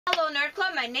Hello Nerd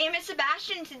Club, my name is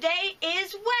Sebastian. Today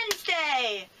is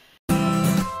Wednesday!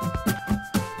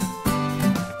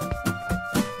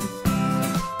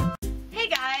 Hey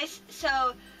guys,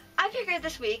 so I figured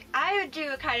this week I would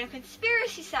do a kind of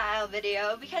conspiracy style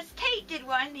video because Tate did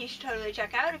one you should totally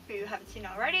check out if you haven't seen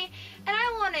already, and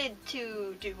I wanted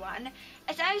to do one.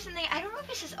 As I was thinking, I don't know if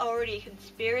this is already a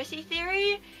conspiracy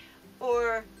theory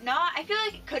or not. I feel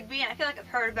like it could be, and I feel like I've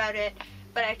heard about it,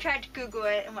 but I tried to Google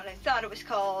it and what I thought it was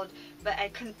called, but I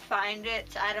couldn't find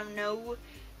it, so I don't know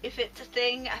if it's a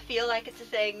thing. I feel like it's a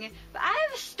thing, but I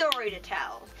have a story to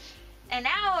tell. And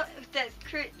now that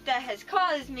has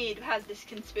caused me to have this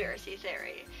conspiracy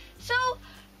theory. So,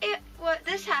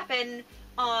 this happened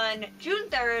on June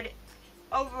 3rd,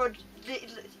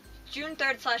 June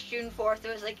 3rd / June 4th.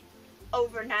 It was like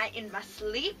overnight in my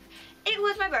sleep. It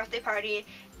was my birthday party,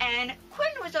 and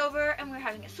Quinn was over, and we were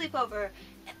having a sleepover.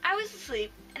 And I was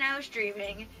asleep, and I was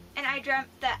dreaming, and I dreamt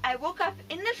that I woke up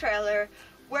in the trailer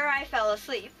where I fell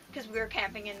asleep, because we were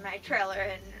camping in my trailer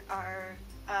in our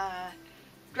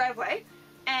driveway,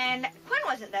 and Quinn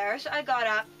wasn't there, so I got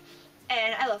up,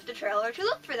 and I left the trailer to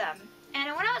look for them. And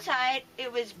I went outside,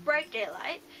 it was bright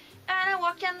daylight, and I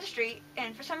walked down the street,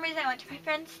 and for some reason I went to my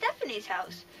friend Stephanie's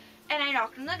house, and I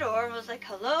knocked on the door and was like,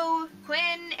 "Hello,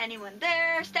 Quinn, anyone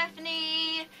there?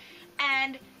 Stephanie?"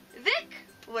 And Vic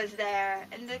was there,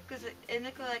 and Vic was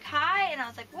like, "Hi," and I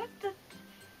was like, what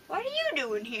are you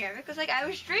doing here? Vic was like, "I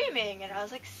was dreaming," and I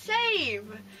was like,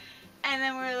 "Same." And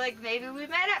then we were like, maybe we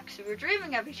met up because we were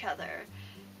dreaming of each other,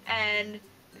 and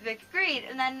Vic agreed.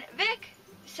 And then Vic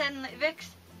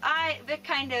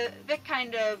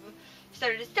kind of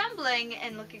started stumbling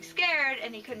and looking scared,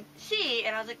 and he couldn't see,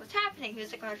 and I was like, "What's happening?" He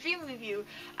was like, "When I was dreaming of you,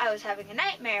 I was having a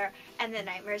nightmare, and the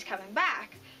nightmare is coming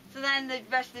back." So then the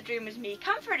rest of the dream was me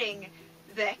comforting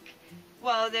Vic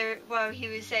while he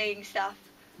was saying stuff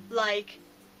like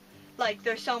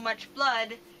there's so much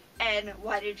blood, and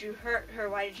why did you hurt her,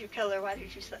 why did you kill her, why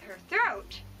did you slit her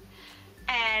throat?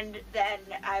 And then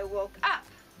I woke up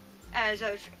as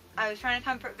I was trying to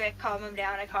comfort Vic, calm him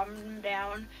down. I calmed him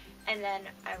down, and then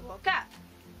I woke up.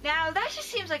 Now that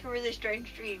just seems like a really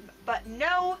strange dream, but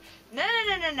no,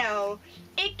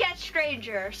 it gets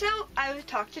stranger. So I was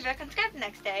talking to Vic on Skype the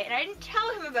next day, and I didn't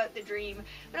tell him about the dream,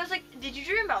 but I was like, "Did you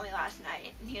dream about me last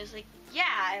night?" And he was like,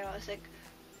 "Yeah," and I was like,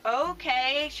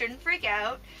 "Okay, shouldn't freak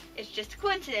out, it's just a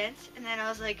coincidence." And then I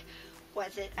was like,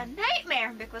 "Was it a nightmare?"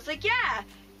 And Vic was like, "Yeah,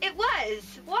 it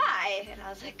was. Why?" And I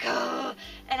was like, "Oh,"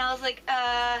 and I was like,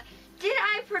 "Did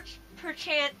I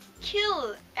perchance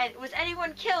kill, and was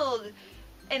anyone killed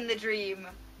in the dream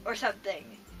or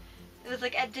something?" It was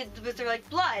like, was there like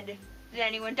blood? Did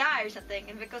anyone die or something?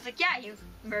 And Vic was like, "Yeah, you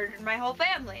murdered my whole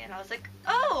family." And I was like,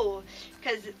 "Oh,"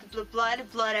 because the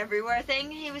blood everywhere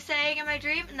thing he was saying in my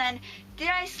dream. And then, "Did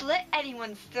I slit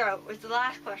anyone's throat?" was the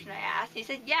last question I asked. He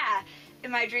said, "Yeah,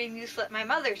 in my dream you slit my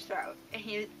mother's throat."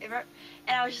 And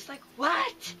I was just like,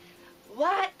 what?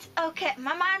 Okay,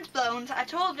 my mind's blown. So I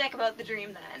told Vic about the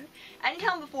dream then. I didn't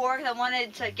tell him before because I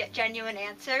wanted to get genuine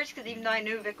answers, because even though I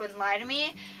knew Vic wouldn't lie to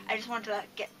me, I just wanted to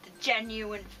get the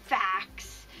genuine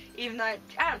facts. Even though,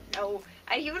 I don't know,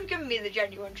 he would have given me the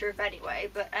genuine truth anyway,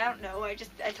 but I don't know, I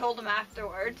told him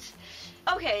afterwards.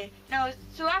 Okay, no,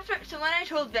 so when I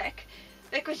told Vic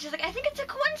was just like, "I think it's a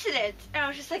coincidence," and I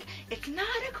was just like, "It's not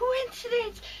a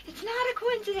coincidence, it's not a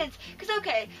coincidence," because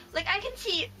okay, like I can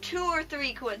see 2 or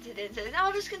 3 coincidences, and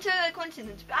I'll just consider that a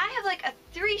coincidence, but I have like a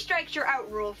 3 strikes you're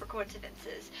out rule for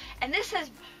coincidences, and this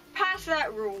has passed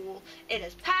that rule. It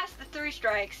has passed the 3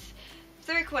 strikes.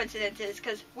 3 coincidences,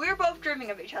 because we're both dreaming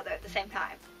of each other at the same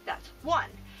time. That's 1.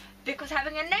 Vic was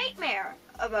having a nightmare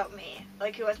about me,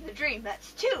 like he was in the dream.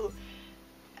 That's 2.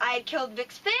 I had killed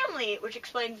Vic's family, which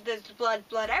explains there's blood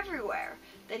everywhere,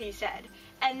 that he said.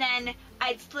 And then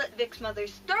I'd slit Vic's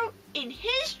mother's throat in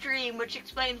his dream, which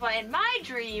explains why in my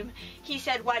dream he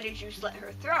said, "Why did you slit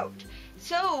her throat?"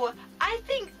 So I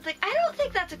think, I don't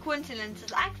think that's a coincidence.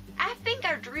 I think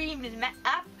our dream is met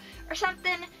up or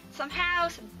something. Somehow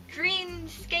some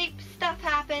dreamscape stuff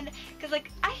happened, because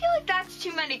I feel like that's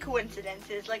too many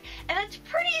coincidences, and that's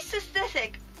pretty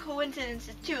specific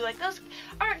coincidences too. Those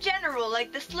aren't general,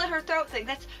 like the slit her throat thing,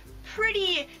 that's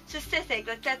pretty specific,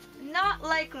 that's not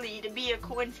likely to be a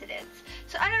coincidence.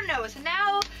 So I don't know, so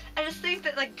now I just think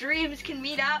that dreams can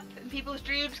meet up, and people's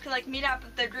dreams can meet up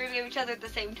if they're dreaming of each other at the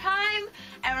same time.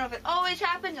 I don't know if it always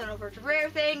happens, I don't know if it's a rare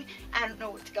thing, I don't know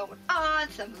what's going on,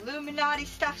 some Illuminati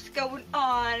stuff's going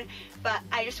on, but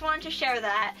I just wanted to share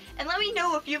that, and let me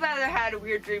know if you've ever had a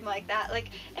weird dream like that.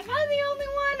 Am I the only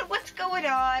one? What's going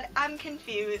on? I'm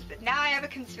confused, but now I have a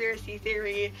conspiracy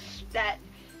theory that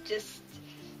just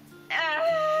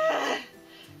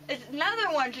is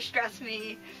another one to stress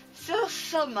me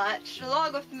so much,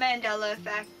 along with the Mandela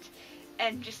effect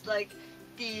and just like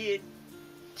the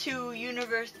two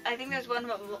universe. I think there's one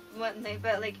thing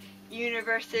about like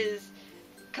universes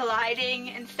colliding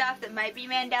and stuff that might be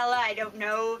Mandela. I don't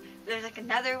know. There's like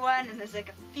another one, and there's like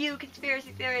a few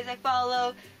conspiracy theories I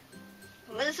follow.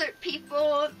 Lizard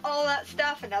people, all that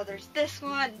stuff, and now there's this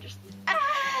one. Just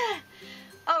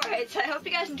Alright, so I hope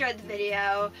you guys enjoyed the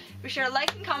video. Be sure to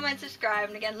like and comment, subscribe,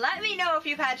 and again, let me know if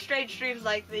you've had strange dreams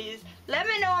like these. Let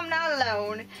me know I'm not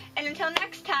alone. And until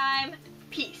next time,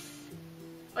 peace.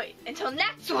 Wait, until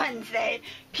next Wednesday,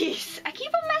 peace. I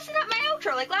keep on messing up my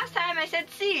outro. Like last time I said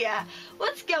see ya.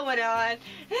 What's going on?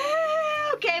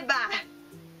 Okay, bye.